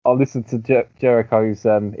I listened to Jericho's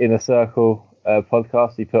Inner Circle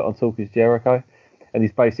podcast he put on Talk Is Jericho, and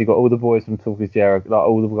he's basically got all the boys from Talk Is Jericho, like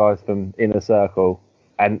all the guys from Inner Circle,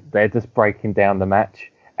 and they're just breaking down the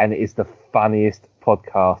match, and it is the funniest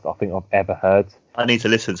podcast I think I've ever heard. I need to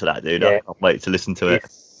listen to that, dude. Yeah. I can't wait to listen to it.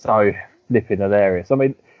 It's so flipping hilarious. I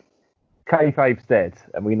mean, kayfabe's dead,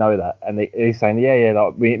 and we know that. And he's saying, yeah,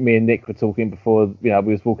 like me and Nick were talking before, we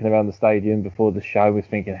was walking around the stadium before the show, we was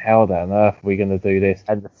thinking, how on earth are we going to do this?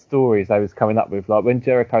 And the stories they was coming up with, like when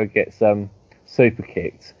Jericho gets super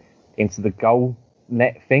kicked into the goal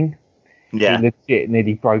net thing, he legit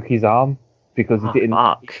nearly broke his arm because he didn't.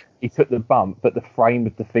 Fuck. He took the bump, but the frame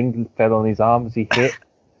of the thing fell on his arm as he hit.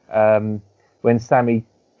 When Sammy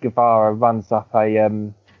Guevara runs up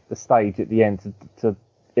the stage at the end to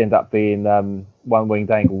end up being one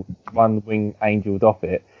winged angeled off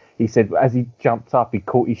it, he said as he jumped up, he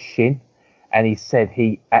caught his shin, and he said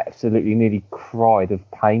he absolutely nearly cried of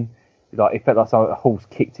pain. Like it felt like a horse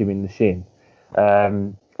kicked him in the shin.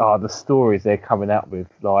 The stories they're coming out with,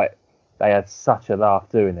 like they had such a laugh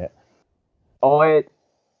doing it.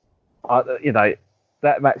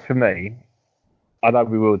 That match for me, I know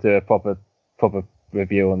we will do a proper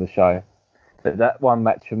review on the show, but that one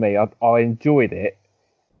match for me, I enjoyed it,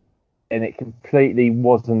 and it completely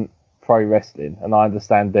wasn't pro wrestling, and I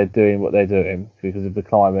understand they're doing what they're doing because of the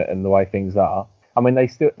climate and the way things are. I mean, they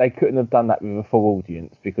couldn't have done that with a full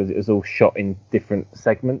audience because it was all shot in different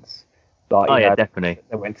segments. Like, definitely.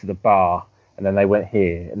 They went to the bar, and then they went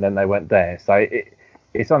here, and then they went there. So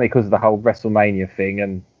it's only because of the whole WrestleMania thing,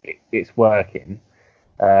 and it's working.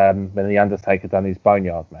 When the Undertaker done his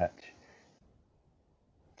Boneyard match,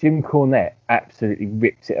 Jim Cornette absolutely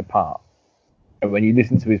rips it apart. And when you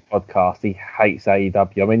listen to his podcast, he hates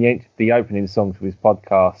AEW. I mean, the opening song to his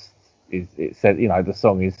podcast it said, the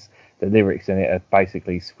song is, the lyrics in it are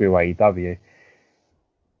basically screw AEW.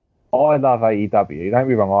 I love AEW. Don't get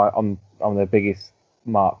me wrong, I'm the biggest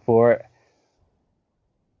mark for it.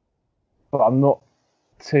 But I'm not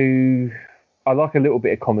too... I like a little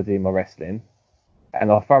bit of comedy in my wrestling,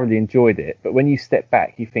 and I thoroughly enjoyed it. But when you step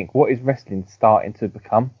back, you think, what is wrestling starting to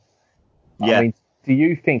become? Yeah. I mean, do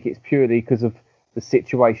you think it's purely because of the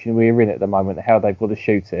situation we're in at the moment, how they've got to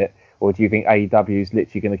shoot it, or do you think AEW is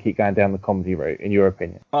literally going to keep going down the comedy route, in your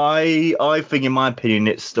opinion? I think, in my opinion,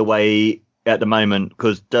 it's the way at the moment,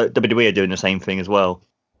 because WWE are doing the same thing as well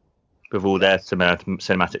with all their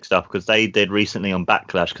cinematic stuff, because they did recently on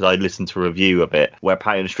Backlash, because I listened to a review of it, where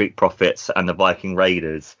Pain Street Profits and the Viking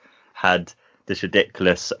Raiders had this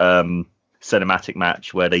ridiculous cinematic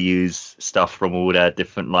match where they use stuff from all their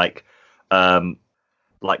different like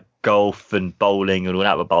golf and bowling and all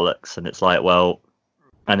that bollocks, and it's like, well,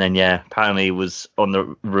 and then apparently it was on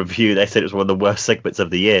the review they said it was one of the worst segments of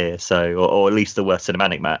the year, so or at least the worst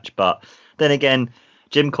cinematic match. But then again,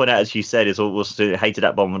 Jim Cornette, as you said, is also hated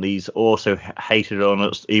that bomb, and he's also hated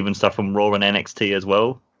on even stuff from Raw and NXT as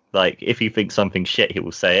well. Like, if he thinks something's shit, he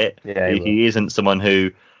will say it. Yeah, he isn't someone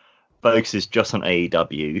who focuses just on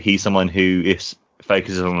AEW. He's someone who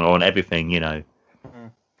focuses on everything, Mm-hmm.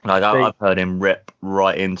 Like, I've heard him rip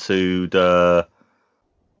right into the...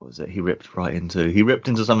 What was it? He ripped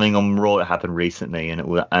into something on Raw that happened recently, and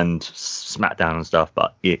SmackDown and stuff.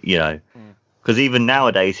 But because even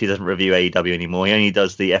nowadays he doesn't review AEW anymore. He only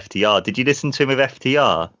does the FTR. Did you listen to him with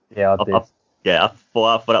FTR? Yeah, I did. I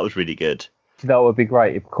thought that was really good. Do you know what would be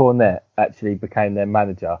great if Cornette actually became their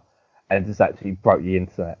manager and just actually broke the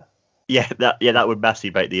internet? Yeah, that would massively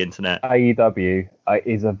break the internet. AEW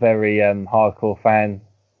is a very hardcore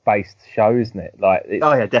fan-based show, isn't it? Like,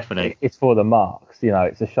 definitely. It's for the marks.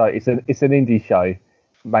 It's a show. It's an indie show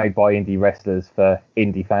made by indie wrestlers for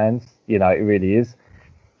indie fans. It really is.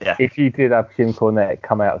 Yeah. If you did have Jim Cornette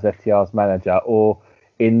come out as FTR's manager, or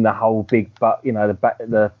in the whole big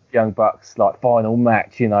the Young Bucks like final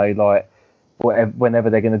match, like whenever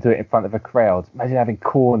they're going to do it in front of a crowd, imagine having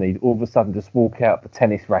Corny all of a sudden just walk out the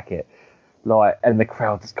tennis racket, and the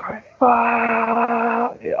crowd just going,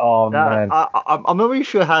 fuck! Oh man! I'm not really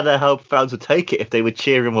sure how the hell fans would take it if they would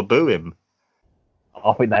cheer him or boo him.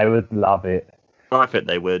 I think they would love it. I think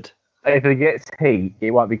they would. If it gets heat, it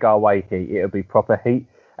won't be go away heat. It'll be proper heat.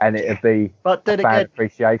 And it'd be fan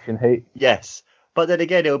appreciation heat. Yes. But then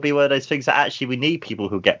again, it'll be one of those things that actually we need people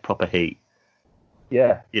who get proper heat.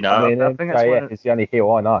 Yeah. I think MJF is the only heel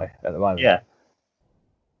I know at the moment. Yeah.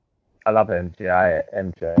 I love MJF.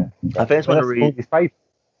 I think it's one of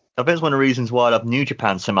the reasons why I love New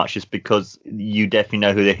Japan so much is because you definitely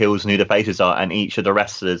know who the heels and who the faces are, and each of the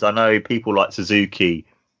wrestlers. I know people like Suzuki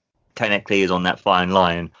technically is on that fine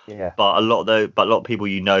line. Yeah. But a lot of people,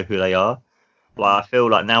 who they are. Like, I feel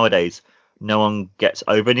like nowadays no one gets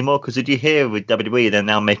over anymore. Because did you hear with WWE, they're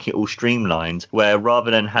now making it all streamlined, where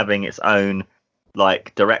rather than having its own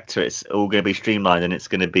like director, it's all going to be streamlined and it's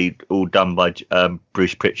going to be all done by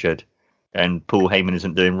Bruce Pritchard, and Paul Heyman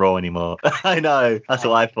isn't doing Raw anymore. I know, that's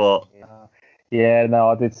what I thought. Yeah, no,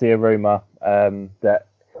 I did see a rumor that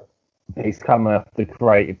he's coming off the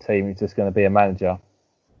creative team. He's just going to be a manager.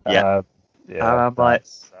 Yeah, and I'm like,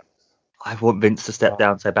 I want Vince to step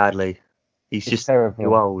down so badly. He's just terrible.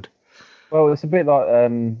 Too old. Well, it's a bit like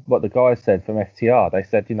what the guys said from FTR. They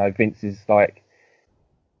said, Vince is like,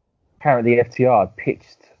 apparently FTR had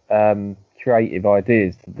pitched creative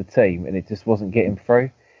ideas to the team and it just wasn't getting through.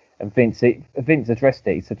 And Vince addressed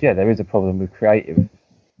it. He said, yeah, there is a problem with creative.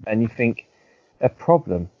 And you think, a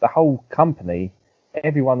problem? The whole company,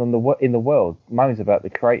 everyone in the world moans about the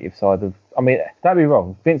creative side of... I mean, don't be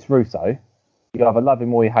wrong, Vince Russo, you either love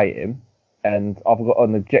him or you hate him. And I've got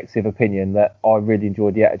an objective opinion that I really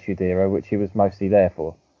enjoyed the Attitude Era, which he was mostly there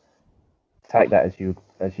for. Take that as you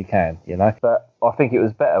can, But I think it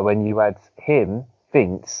was better when you had him,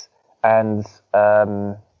 Vince, and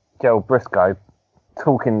Gerald Briscoe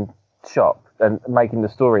talking shop and making the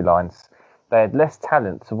storylines. They had less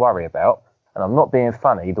talent to worry about, and I'm not being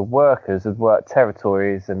funny. The workers had worked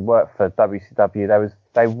territories and worked for WCW.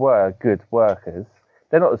 They were good workers.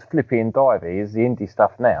 They're not as flippy and divey as the indie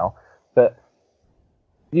stuff now. But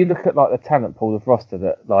you look at like the talent pool of roster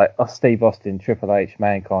that like Steve Austin, Triple H,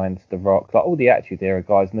 Mankind, The Rock, like all the Attitude Era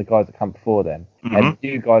guys and the guys that come before them. Mm-hmm. And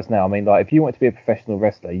you guys now, I mean, like if you want to be a professional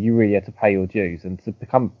wrestler, you really had to pay your dues. And to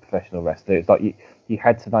become a professional wrestler, it's like you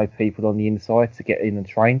had to know people on the inside to get in and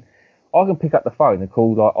train. I can pick up the phone and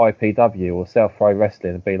call like IPW or South Pro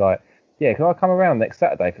Wrestling and be like, yeah, can I come around next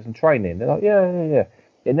Saturday for some training? They're like, yeah.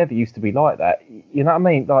 It never used to be like that. You know what I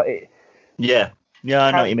mean? Like Yeah,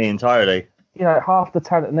 I know what you mean entirely. Half the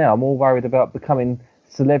talent now are more worried about becoming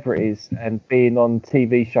celebrities and being on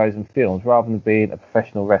TV shows and films rather than being a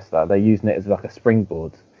professional wrestler. They're using it as like a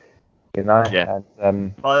springboard, Yeah.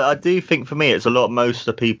 And, I do think for me, it's a lot. Most of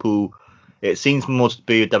the people, it seems more to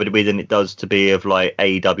be of WWE than it does to be of like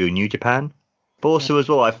AEW and New Japan. But also as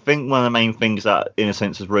well, I think one of the main things that, in a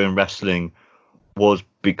sense, has ruined wrestling was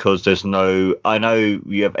because there's no... I know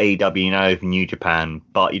you have AEW, you have New Japan,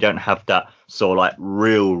 but you don't have that sort of like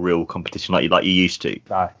real competition like you used to.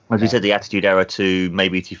 As we said, the Attitude Era to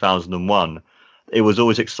maybe 2001, it was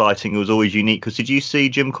always exciting, it was always unique. Because did you see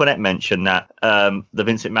Jim Cornette mention that the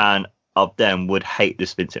Vince McMahon of them would hate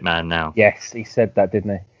this Vince McMahon now? Yes, he said that,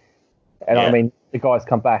 didn't he? And I mean, the guy's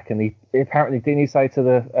come back and he apparently, didn't he say to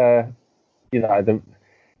the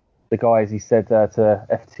guys, he said to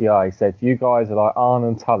FTR, he said, you guys are like Arn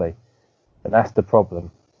and Tully, and that's the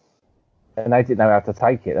problem. And they didn't know how to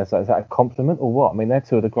take it. Is that a compliment or what? I mean, they're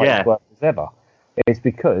two of the greatest workers ever. It's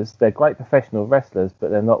because they're great professional wrestlers,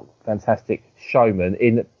 but they're not fantastic showmen,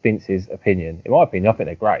 in Vince's opinion. In my opinion, I think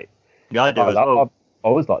they're great. Yeah, I do as well. I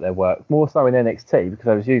always like their work, more so in NXT because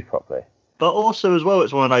they was used properly. But also as well,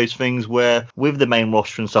 it's one of those things where with the main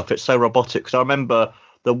roster and stuff, it's so robotic. Because I remember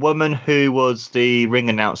the woman who was the ring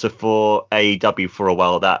announcer for AEW for a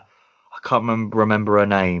while, that I can't remember her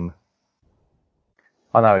name.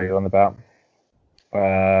 I know what you're on about.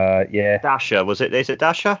 Yeah. Dasha, was it? Is it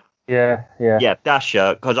Dasha? Yeah. Yeah,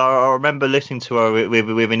 Dasha. Because I remember listening to her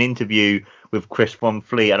with an interview with Chris Von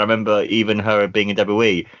Fleet, and I remember even her being in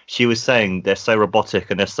WWE. She was saying they're so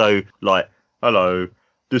robotic and they're so like, hello,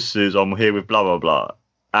 I'm here with blah blah blah.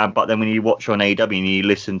 But then when you watch her on AEW and you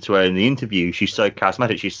listen to her in the interview, she's so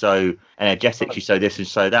charismatic, she's so energetic, she's so this and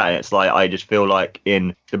so that. And it's like, I just feel like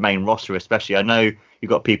in the main roster especially, I know you've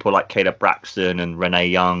got people like Kayla Braxton and Renee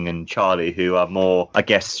Young and Charlie who are more, I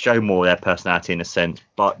guess, show more their personality in a sense.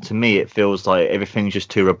 But to me, it feels like everything's just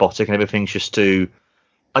too robotic and everything's just too,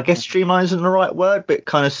 I guess streamlined isn't the right word, but it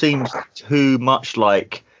kind of seems too much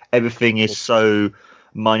like everything is so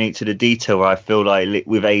minute to the detail, where I feel like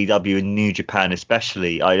with AEW and New Japan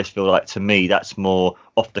especially, I just feel like to me that's more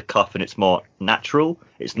off the cuff and it's more natural.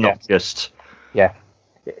 It's not just the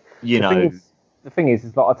know. Thing is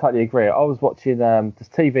like I totally agree. I was watching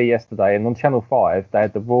just TV yesterday, and on Channel 5 they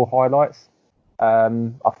had the Raw highlights. I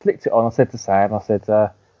flicked it on. I said to Sam,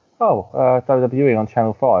 WWE on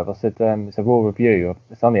Channel 5. I said it's a Raw review.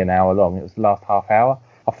 It's only an hour long. It was the last half hour.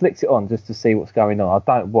 I flicked it on just to see what's going on. I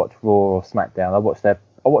don't watch Raw or SmackDown. I watch the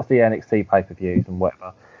NXT pay-per-views and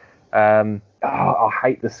whatever. I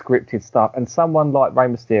hate the scripted stuff. And someone like Rey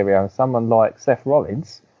Mysterio and someone like Seth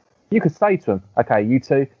Rollins, you could say to them, okay, you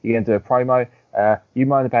two, you're going to do a promo. You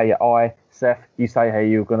moan about your eye, Seth. You say how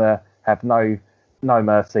you're going to have no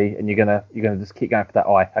mercy, and you're gonna just keep going for that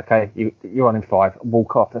eye. Okay, you're on in 5.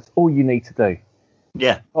 Walk off. That's all you need to do.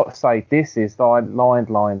 Yeah. Not to say this is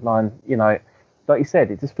line. You know, like you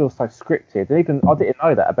said, it just feels so scripted. And even I didn't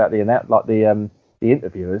know that about the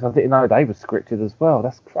interviewers. I didn't know they were scripted as well.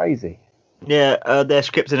 That's crazy. Yeah, they're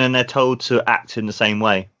scripted and they're told to act in the same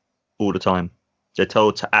way all the time. They're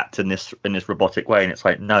told to act in this robotic way, and it's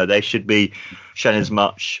like, no, they should be shown as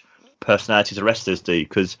much personality as the wrestlers do.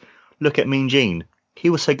 Because look at Mean Gene. He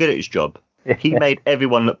was so good at his job. He made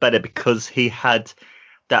everyone look better because he had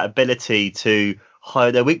that ability to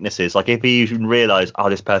hide their weaknesses. Like if he even realised, oh,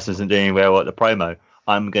 this person isn't doing well at the promo,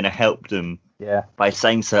 I'm going to help them by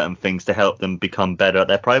saying certain things to help them become better at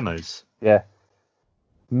their promos. Yeah.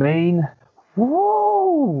 Mean.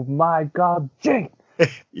 Whoa, my God, Gene.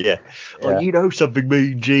 Yeah. Oh, you know something,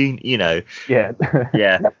 Mean Gene. You know. Yeah.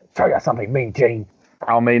 Yeah. Let me tell you something, Mean Gene.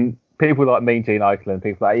 I mean, people like Mean Gene Okerlund,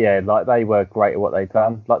 people like, like they were great at what they've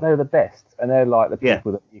done. Like they were the best. And they're like the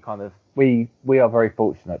people that you kind of, we are very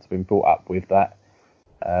fortunate to have been brought up with that.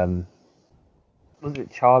 Was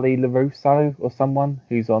it Charlie LaRusso or someone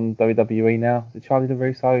who's on WWE now? Is it Charlie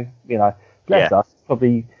LaRusso? You know, bless us.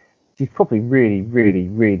 She's probably really, really,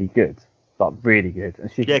 really good. Like really good.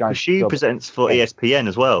 And she because she presents for ESPN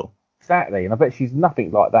as well. Exactly. And I bet she's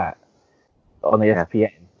nothing like that on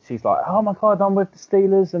ESPN. She's like, oh my God, I'm with the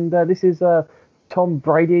Steelers, and this is Tom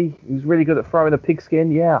Brady, who's really good at throwing a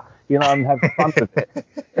pigskin. Yeah, you know, and have fun with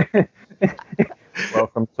it.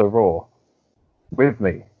 Welcome to Raw. With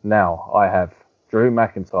me now, I have Drew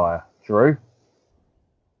McIntyre. Drew?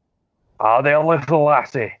 Oh, they're little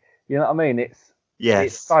lassie. You know what I mean? It's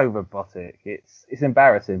so robotic. It's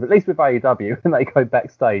embarrassing. But at least with AEW, when they go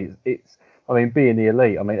backstage, being the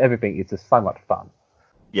elite, everything is just so much fun.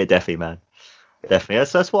 Yeah, definitely, man. Definitely.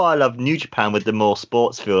 That's why I love New Japan with the more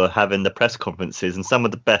sports feel, having the press conferences and some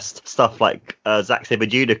of the best stuff like Zack Sabre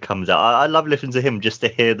Jr. comes out. I love listening to him just to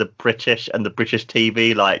hear the British and the British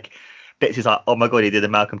TV like bits. He's like, oh my God, he did the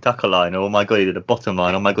Malcolm Tucker line, or oh my God, he did the bottom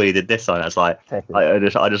line, oh my God, he did this line. It's like, I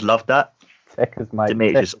just love that. Checkers, mate. To me,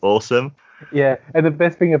 it's just awesome. Yeah, and the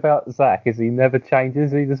best thing about Zack is he never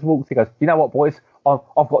changes. He just walks. He goes, you know what, boys? I've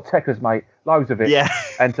got checkers, mate. Loads of it. Yeah.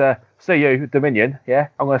 And see you, Dominion. Yeah,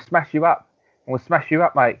 I'm going to smash you up. I'm going to smash you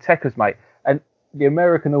up, mate. Checkers, mate. And the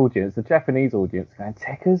American audience, the Japanese audience, going,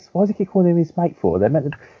 Checkers? Why does he keep calling him his mate for? They're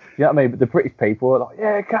meant to, you know what I mean? But the British people are like,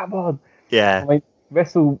 yeah, come on. Yeah. I mean,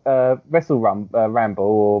 Ramble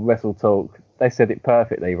or Wrestle Talk, they said it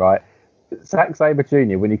perfectly, right? Zack Sabre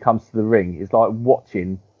Jr., when he comes to the ring, is like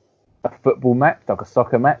watching a football match, like a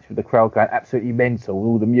soccer match, with the crowd going absolutely mental,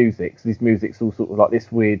 all the music. So this music's all sort of like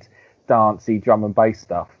this weird dancey drum and bass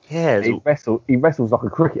stuff. Yeah. He wrestles like a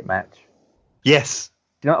cricket match. Yes.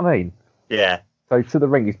 Do you know what I mean? Yeah. So to the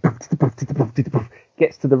ring, he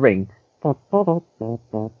gets to the ring.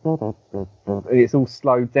 It's all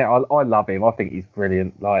slowed down. I love him. I think he's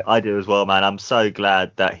brilliant. Like I do as well, man. I'm so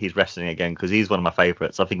glad that he's wrestling again because he's one of my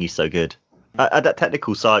favourites. I think he's so good. At that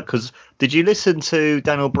technical side, because did you listen to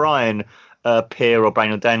Daniel Bryan appear, or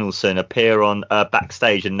Brandon Danielson appear on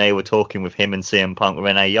backstage, and they were talking with him and CM Punk,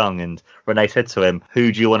 Renee Young, and Renee said to him,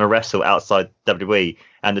 who do you want to wrestle outside WWE?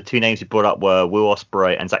 And the two names he brought up were Will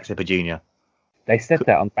Ospreay and Zack Sabre Jr. They said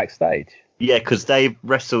that on backstage. Yeah, because he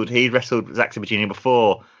wrestled Zack Sabre Jr.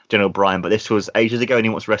 before Daniel Bryan, but this was ages ago, and he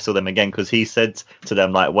wants to wrestle them again because he said to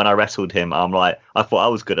them, like, when I wrestled him, I'm like, I thought I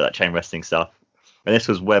was good at that chain wrestling stuff. And this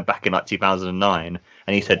was way back in like 2009,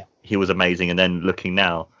 and he said he was amazing. And then looking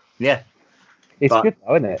now, yeah, it's good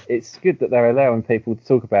though, isn't it? It's good that they're allowing people to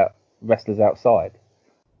talk about wrestlers outside.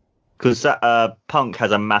 Because Punk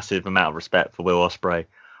has a massive amount of respect for Will Ospreay.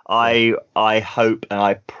 I hope and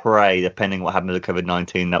I pray, depending on what happens with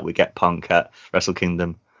COVID-19, that we get Punk at Wrestle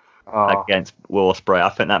Kingdom against Will Ospreay. I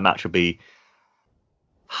think that match would be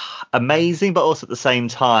amazing, but also at the same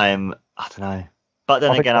time, I don't know. But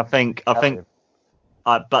then again, I think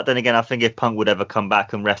if Punk would ever come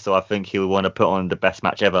back and wrestle, I think he would want to put on the best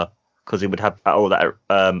match ever because he would have all that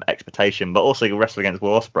expectation. But also wrestle against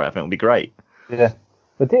Will Ospreay, I think would be great. Yeah.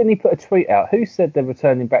 But didn't he put a tweet out? Who said they're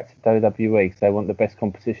returning back to WWE because they want the best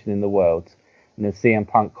competition in the world? And then CM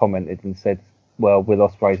Punk commented and said, well, Will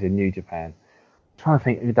Ospreay's in New Japan. I'm trying to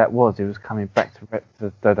think who that was who was coming back to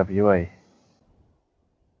WWE.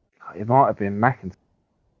 It might have been McIntyre.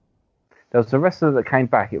 There was a wrestler that came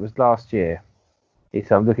back. It was last year.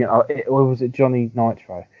 So I'm looking. Or was it Johnny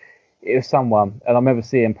Nitro? It was someone, and I remember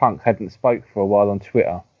CM Punk hadn't spoke for a while on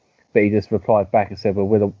Twitter, but he just replied back and said,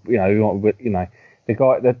 "Well, the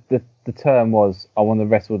guy. The term was, I want to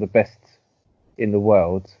wrestle the best in the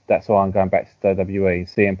world. That's why I'm going back to WWE."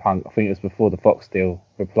 CM Punk, I think it was before the Fox deal,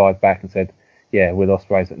 replied back and said, "Yeah, Will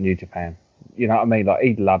Ospreay's at New Japan." You know what I mean? Like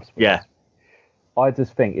he loves. Yeah. I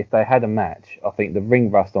just think if they had a match, I think the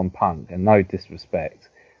ring rust on Punk, and no disrespect,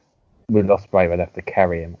 Will Ospreay would have to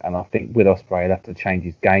carry him, and I think Will Ospreay would have to change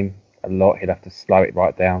his game a lot. He'd have to slow it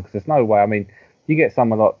right down because there's no way. I mean, you get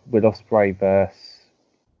someone like Will Ospreay versus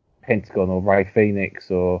Pentagon or Ray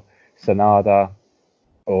Phoenix or Sonata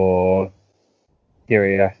or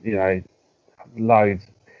Kyria, loads.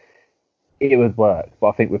 It would work, but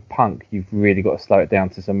I think with Punk, you've really got to slow it down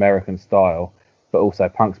to some American style. But also,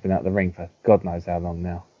 Punk's been out of the ring for God knows how long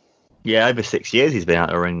now. Yeah, over 6 years he's been out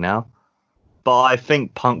of the ring now. But I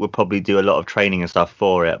think Punk would probably do a lot of training and stuff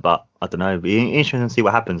for it. But I don't know. It'd be interesting to see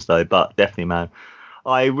what happens, though. But definitely, man.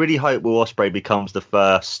 I really hope Will Ospreay becomes the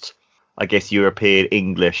first, I guess, European,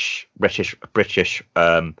 English, British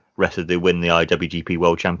wrestler to win the IWGP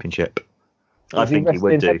World Championship. I think he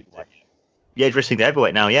would do. Heavyweight? Yeah, he's wrestling the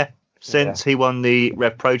heavyweight now, yeah. Since he won the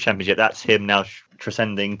Rev Pro Championship, that's him now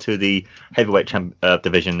transcending to the heavyweight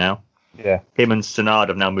division now. Yeah. Him and Sonada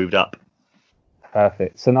have now moved up.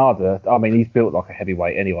 Perfect. Sonada, I mean, he's built like a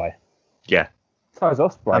heavyweight anyway. Yeah. So is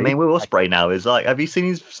Ospreay. I mean, Will Ospreay now is like, have you seen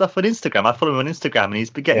his stuff on Instagram? I follow him on Instagram and he's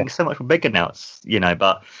been getting so much bigger now. It's,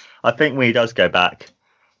 but I think when he does go back,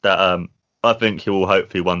 that I think he will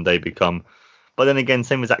hopefully one day become. But then again,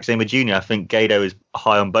 same with Zack Sabre Jr. I think Gato is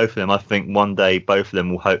high on both of them. I think one day both of them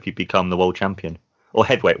will hopefully become the world champion or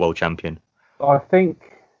heavyweight world champion. I think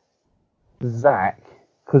Zack,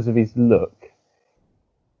 because of his look,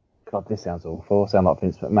 God, this sounds awful. I sound like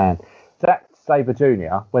Vince McMahon. Zack Sabre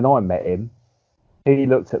Jr., when I met him, he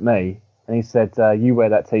looked at me and he said, you wear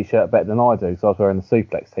that T-shirt better than I do. So I was wearing the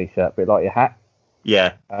Suplex T-shirt, a bit like your hat.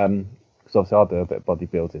 Yeah. Because obviously I do a bit of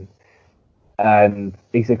bodybuilding. And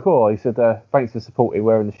he said, cool. He said, thanks for supporting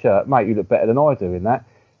wearing the shirt. Mate, you look better than I do in that.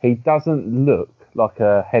 He doesn't look like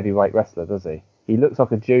a heavyweight wrestler, does he? He looks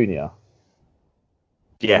like a junior.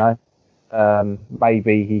 Yeah.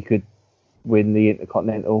 Maybe he could win the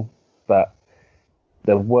Intercontinental, but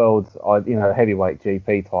the world's, heavyweight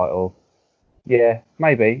GP title, yeah,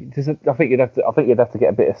 maybe. I think you'd have to get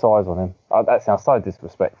a bit of size on him. That sounds so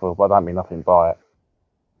disrespectful, but I don't mean nothing by it.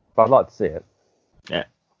 But I'd like to see it. Yeah.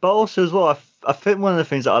 But also as well, I think one of the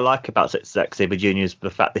things that I like about Zack Sabre Jr. is the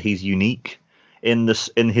fact that he's unique in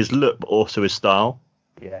his look, but also his style.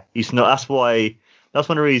 Yeah. He's not. That's one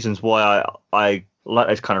of the reasons why I like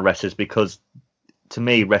those kind of wrestlers, because to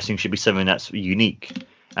me, wrestling should be something that's unique,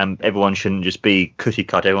 and everyone shouldn't just be cookie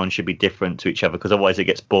cut. Everyone should be different to each other, because otherwise it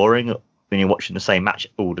gets boring when you're watching the same match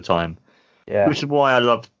all the time. Yeah. Which is why I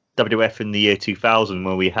loved WF in the year 2000,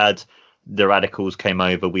 when we had the Radicals came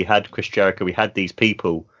over, we had Chris Jericho, we had these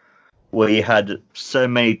people where you had so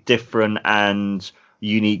many different and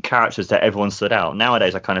unique characters that everyone stood out.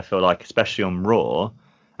 Nowadays, I kind of feel like, especially on Raw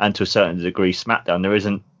and to a certain degree SmackDown, there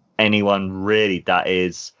isn't anyone really that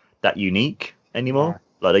is that unique anymore,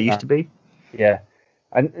 like there used to be. Yeah,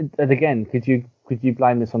 and again, could you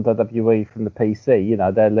blame this on WWE from the PC?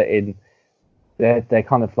 They're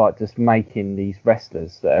kind of like just making these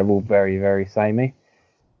wrestlers that are all very, very samey.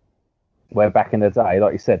 Where back in the day,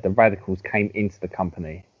 like you said, the Radicals came into the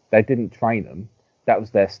company. They didn't train them. That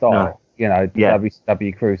was their style. No.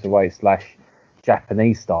 WCW Cruiserweight /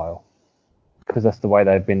 Japanese style. Because that's the way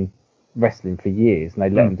they've been wrestling for years, and they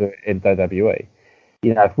let them do it in WWE.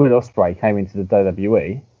 If Will Ospreay came into the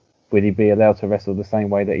WWE, would he be allowed to wrestle the same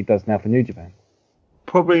way that he does now for New Japan?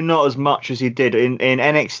 Probably not as much as he did in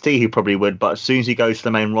NXT. He probably would, but as soon as he goes to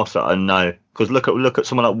the main roster, I know. Because look at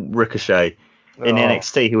someone like Ricochet. In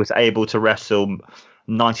NXT, he was able to wrestle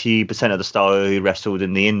 90% of the style he wrestled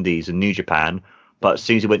in the Indies and New Japan, but as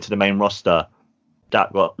soon as he went to the main roster,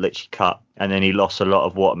 that got literally cut, and then he lost a lot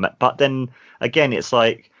of what. But then again, it's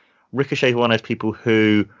like Ricochet is one of those people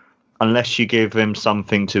who, unless you give him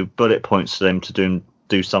something to bullet points to them to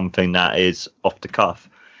do something that is off the cuff,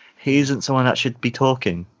 he isn't someone that should be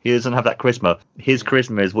talking. He doesn't have that charisma. His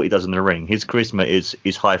charisma is what he does in the ring. His charisma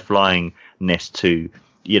is high flyingness too.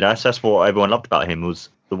 That's what everyone loved about him, was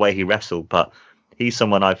the way he wrestled. But he's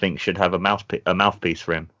someone I think should have a mouthpiece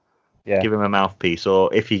for him. Yeah. Give him a mouthpiece,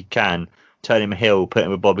 or if he can, turn him heel, put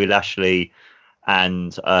him with Bobby Lashley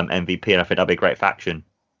and MVP, and I think that'd be a great faction.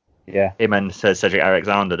 Yeah. Him and Cedric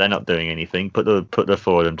Alexander, they're not doing anything. Put the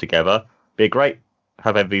four of them together. Be great.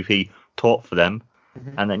 Have MVP talk for them,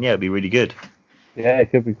 and then it'd be really good. Yeah,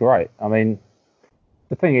 it could be great. I mean,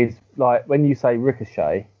 the thing is, like, when you say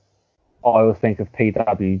Ricochet, I always think of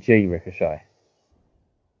PWG Ricochet.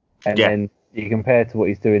 And then you compare to what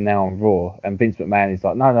he's doing now on Raw, and Vince McMahon is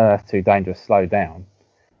like, no, that's too dangerous, slow down.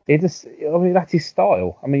 That's his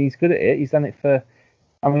style. I mean, he's good at it. He's done it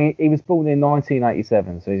he was born in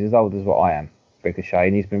 1987, so he's as old as what I am, Ricochet,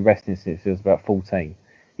 and he's been wrestling since he was about 14.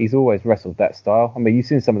 he's always wrestled that style. I mean, you've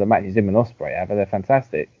seen some of the matches him and Ospreay have, and they're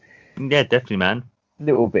fantastic. Yeah, definitely, man. A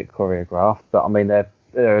little bit choreographed, but I mean,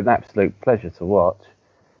 they're an absolute pleasure to watch.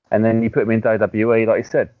 And then you put him in WWE, like you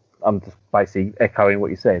said, I'm just basically echoing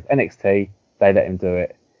what you said. NXT, they let him do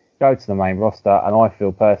it. Go to the main roster, and I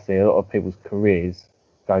feel personally a lot of people's careers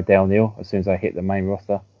go downhill as soon as they hit the main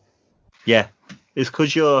roster. Yeah, it's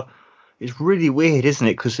because it's really weird, isn't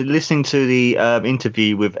it? Because listening to the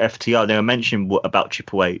interview with FTR, they were mentioning about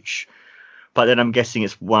Triple H, but then I'm guessing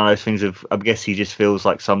it's one of those things of, I guess he just feels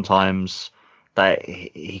like sometimes that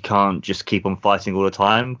he can't just keep on fighting all the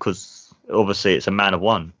time, because obviously it's a man of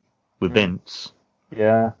one with Vince.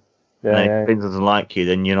 Yeah. If Vince doesn't like you,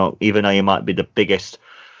 then you're not, even though you might be the biggest.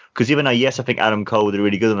 Because even though, yes, I think Adam Cole would be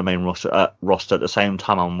really good on the main roster, at the same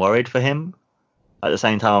time, I'm worried for him. At the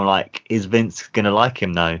same time, I'm like, is Vince going to like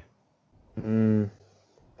him now?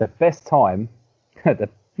 The best time,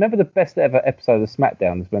 remember the best ever episode of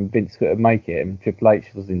SmackDown is when Vince couldn't make it and Triple H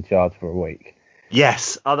was in charge for a week.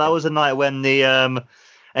 Yes. Oh, that was the night when the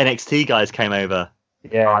NXT guys came over.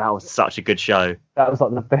 Yeah. Oh, that was such a good show. That was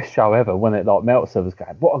like the best show ever, when it like Meltzer was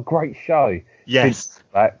going, what a great show. Yes. Vince,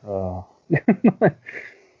 like, oh.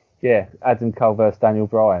 Yeah, Adam Cole versus Daniel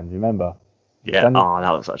Bryan, do you remember? Yeah, that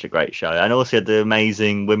was such a great show. And also had the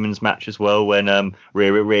amazing women's match as well when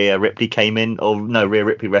Rhea Ripley came in. Rhea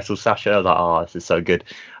Ripley wrestled Sasha. I was like, oh, this is so good.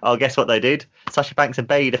 Oh, guess what they did? Sasha Banks and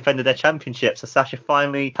Bayley defended their championship. So Sasha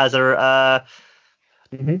finally has her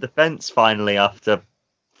defense finally after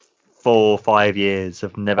 4 or 5 years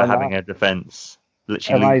of never having a defense.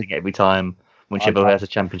 Literally losing every time when she ever has a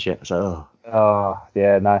championship. So,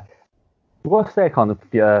 yeah, no. What's their kind of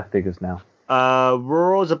figures now?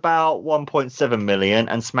 Raw's about 1.7 million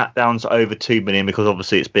and SmackDown's over 2 million because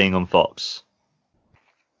obviously it's being on Fox.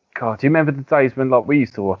 God, do you remember the days when like we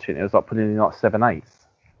used to watch it and it was like putting in like 7/8?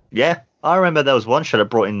 Yeah, I remember there was one show that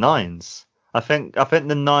brought in 9s. I think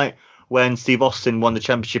the night when Steve Austin won the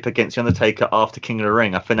championship against The Undertaker after King of the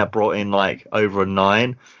Ring, I think that brought in like over a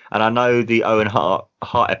 9. And I know the Owen Hart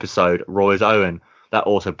episode, Raw is Owen, that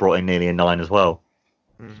also brought in nearly a 9 as well.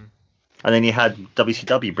 And then you had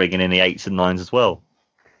WCW bringing in the 8s and 9s as well.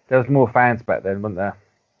 There was more fans back then, wasn't there?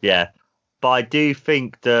 Yeah. But I do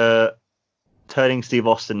think the turning Steve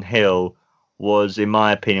Austin heel was, in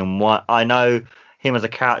my opinion, I know him as a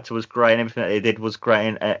character was great and everything that they did was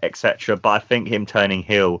great, etc. But I think him turning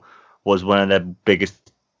heel was one of their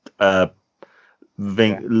biggest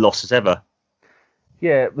losses ever.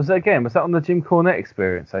 Yeah, was that on the Jim Cornette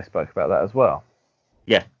experience? They spoke about that as well.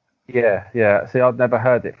 Yeah. Yeah. See, I've never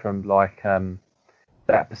heard it from like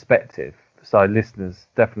that perspective. So listeners,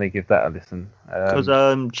 definitely give that a listen.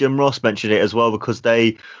 Because Jim Ross mentioned it as well, because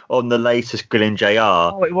they, on the latest Grilling JR...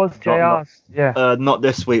 Oh, it was JR's, yeah. Not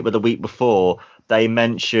this week, but the week before, they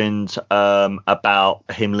mentioned about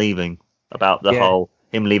him leaving, about the whole...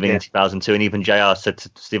 him leaving in 2002, and even JR said to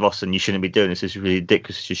Steve Austin, you shouldn't be doing this, this is really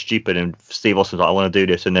ridiculous, this is stupid, and Steve Austin was like, I want to do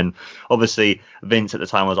this, and then obviously Vince at the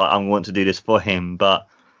time was like, I want to do this for him, but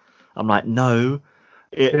I'm like, no,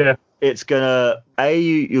 it's gonna,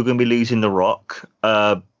 you're gonna be losing The Rock,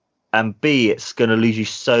 and B, it's gonna lose you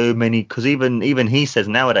so many, because even he says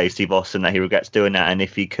nowadays, Steve Austin, that he regrets doing that, and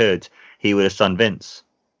if he could, he would have done Vince.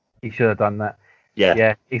 He should have done that.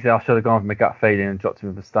 Yeah. He said, I should have gone with my gut feeling and dropped him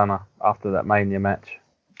with a stunner after that Mania match.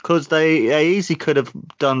 Because they easily could have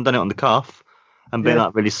done it on the cuff and been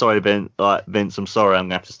like, really sorry, Vince, I'm sorry, I'm going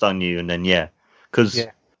to have to stun you. And then, because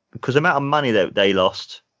the amount of money that they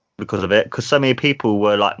lost because of it, because so many people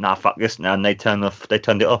were like, nah, fuck this now, and they turned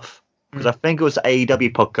it off. Because I think it was the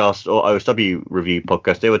AEW podcast or OSW review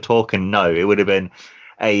podcast, they were talking, it would have been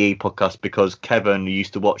AE podcast, because Kevin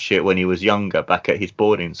used to watch it when he was younger back at his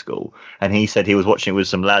boarding school, and he said he was watching it with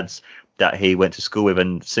some lads that he went to school with,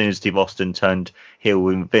 and as soon as Steve Austin turned heel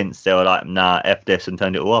with Vince, they were like, nah, F this, and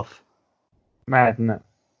turned it all off. Mad, isn't it?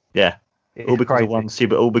 Yeah. All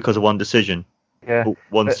because of one decision. Yeah.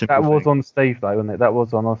 That was on Steve though, wasn't it? That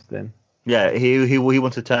was on Austin. Yeah, he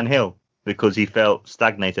wanted to turn heel because he felt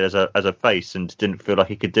stagnated as a face and didn't feel like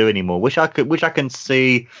he could do anymore, which I can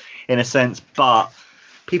see in a sense, but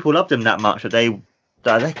people loved him that much that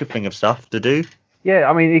they could think of stuff to do. Yeah,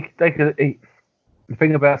 I mean, the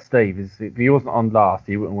thing about Steve is if he wasn't on last,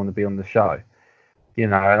 he wouldn't want to be on the show,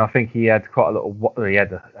 and I think he had he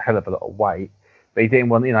had a hell of a lot of weight, but he didn't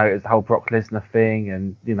want, it was the whole Brock Lesnar thing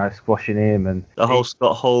and, squashing him and the whole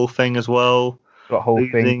Scott Hall thing as well. Scott Hall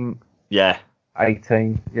thing. Yeah.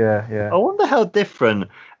 18. Yeah. I wonder how different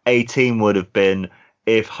 18 would have been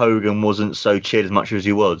if Hogan wasn't so cheered as much as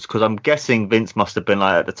he was, because I'm guessing Vince must have been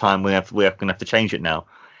like at the time we're going to have to change it now,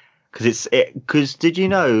 Because did you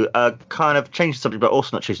know, kind of change the subject, but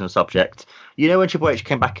also not changing the subject. You know when Triple H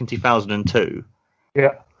came back in 2002?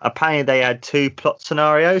 Yeah. Apparently they had 2 plot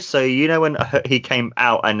scenarios. So you know when he came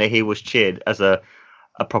out and he was cheered as a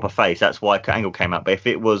proper face, that's why Kurt Angle came out. But if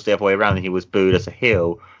it was the other way around and he was booed as a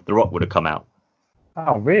heel, The Rock would have come out.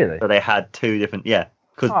 Oh, really? So they had 2 different,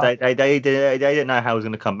 because they didn't know how he was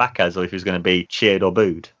going to come back as, or if he was going to be cheered or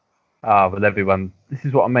booed. But everyone, this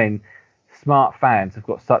is what I mean. Smart fans have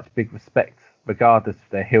got such big respect, regardless if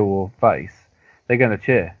they're heel or face. They're going to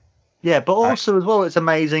cheer. Yeah, but also as well, it's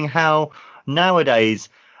amazing how nowadays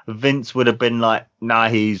Vince would have been like, nah,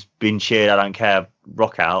 he's been cheered, I don't care,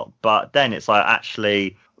 Rock out. But then it's like,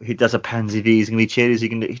 actually, he does a pansy V, he's going to be cheered.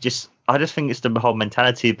 I just think it's the whole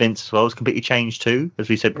mentality of Vince as well has completely changed too, as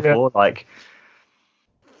we said before. Yeah. Like,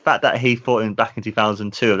 the fact that he thought back in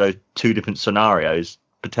 2002 of those 2 different scenarios,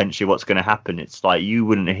 potentially what's going to happen, it's like you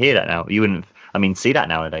wouldn't hear that now. You wouldn't, see that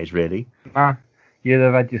nowadays, really. You'd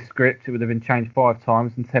have had your script, it would have been changed 5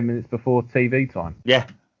 times in 10 minutes before TV time. Yeah.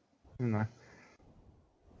 You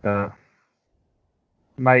know.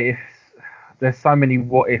 Mate, there's so many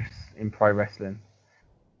what ifs in pro wrestling.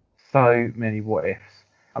 So many what ifs.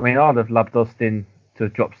 I mean, I'd have loved Austin to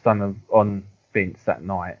drop stun on Vince that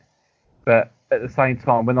night. But at the same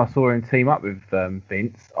time, when I saw him team up with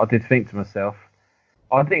Vince, I did think to myself,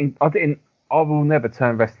 I will never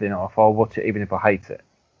turn wrestling off. I'll watch it even if I hate it.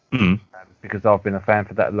 Because I've been a fan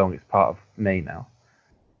for that long. It's part of me now.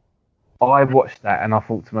 I watched that and I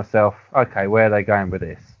thought to myself, okay, where are they going with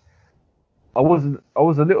this? I was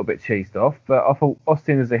a little bit cheesed off, but I thought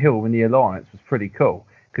Austin as a heel in the Alliance was pretty cool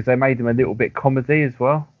because they made him a little bit comedy as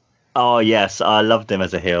well. Oh yes, I loved him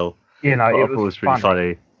as a heel. You know, it was pretty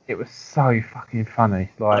funny. It was so fucking funny.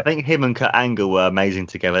 Like, I think him and Kurt Angle were amazing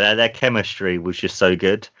together. Their chemistry was just so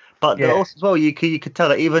good. But also as well, you could tell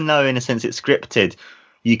that even though in a sense it's scripted,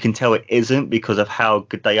 you can tell it isn't because of how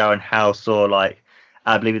good they are and how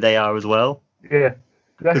I believe they are as well. Yeah.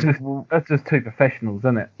 That's just 2 professionals,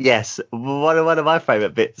 isn't it? Yes. One of my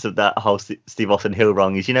favourite bits of that whole Steve Austin heel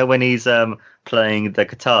wrong is, when he's playing the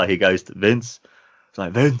guitar, he goes to Vince. It's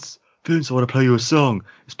like, Vince, I want to play you a song.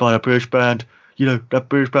 It's by a British band, that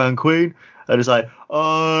British band Queen. And it's like,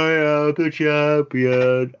 I am the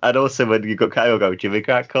champion. And also when you've got Kyle go, Jimmy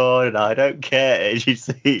Crack on, and I don't care. And you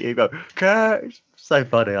see him go, Kurt. It's so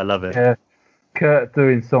funny. I love it. Yeah. Kurt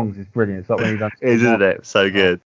doing songs is brilliant. It's like when he does. Isn't it? So good.